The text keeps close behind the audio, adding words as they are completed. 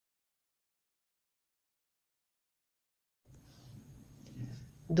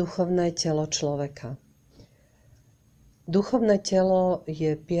Duchovné telo človeka. Duchovné telo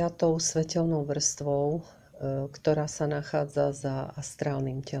je piatou svetelnou vrstvou, ktorá sa nachádza za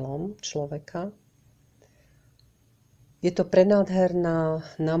astrálnym telom človeka. Je to prenádherná,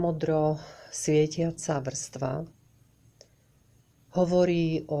 namodro svietiaca vrstva.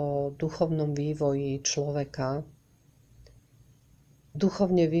 Hovorí o duchovnom vývoji človeka.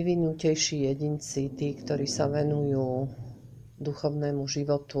 Duchovne vyvinutejší jedinci, tí, ktorí sa venujú duchovnému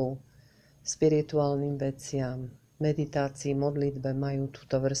životu, spirituálnym veciam, meditácii, modlitbe, majú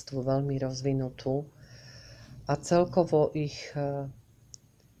túto vrstvu veľmi rozvinutú a celkovo ich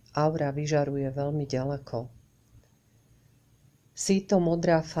aura vyžaruje veľmi ďaleko. Síto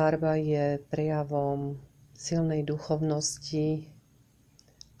modrá farba je prejavom silnej duchovnosti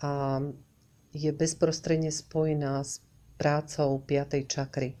a je bezprostredne spojená s prácou piatej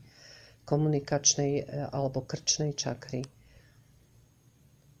čakry, komunikačnej alebo krčnej čakry.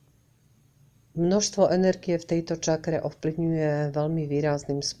 Množstvo energie v tejto čakre ovplyvňuje veľmi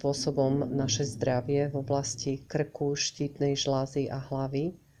výrazným spôsobom naše zdravie v oblasti krku, štítnej žľazy a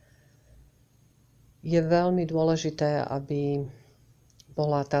hlavy. Je veľmi dôležité, aby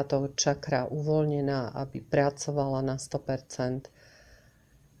bola táto čakra uvoľnená, aby pracovala na 100%.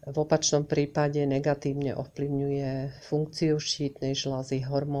 V opačnom prípade negatívne ovplyvňuje funkciu štítnej žľazy,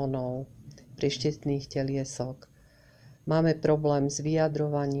 hormónov, prištítnych teliesok. Máme problém s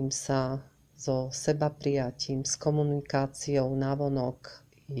vyjadrovaním sa, so sebaprijatím, s komunikáciou navonok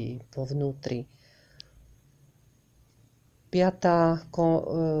i vo vnútri. Piatá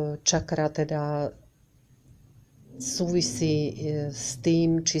čakra teda súvisí s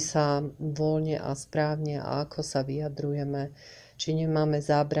tým, či sa voľne a správne a ako sa vyjadrujeme, či nemáme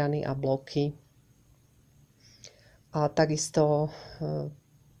zábrany a bloky. A takisto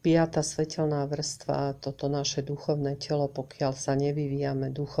piata svetelná vrstva, toto naše duchovné telo, pokiaľ sa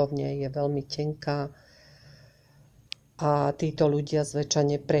nevyvíjame duchovne, je veľmi tenká a títo ľudia zväčša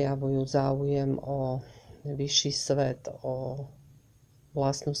neprejavujú záujem o vyšší svet, o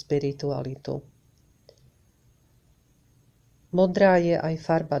vlastnú spiritualitu. Modrá je aj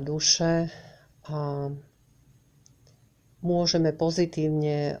farba duše a môžeme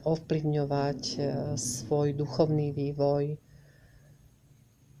pozitívne ovplyvňovať svoj duchovný vývoj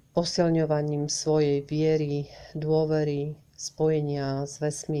posilňovaním svojej viery, dôvery, spojenia s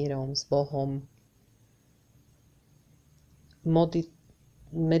vesmírom, s Bohom.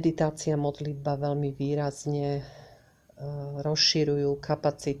 Meditácia, modlitba veľmi výrazne rozširujú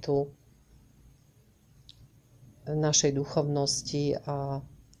kapacitu našej duchovnosti a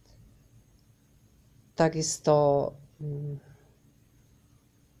takisto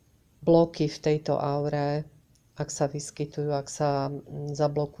bloky v tejto aure, ak sa vyskytujú, ak sa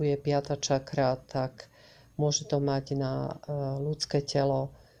zablokuje piata čakra, tak môže to mať na ľudské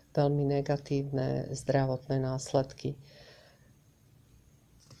telo veľmi negatívne zdravotné následky.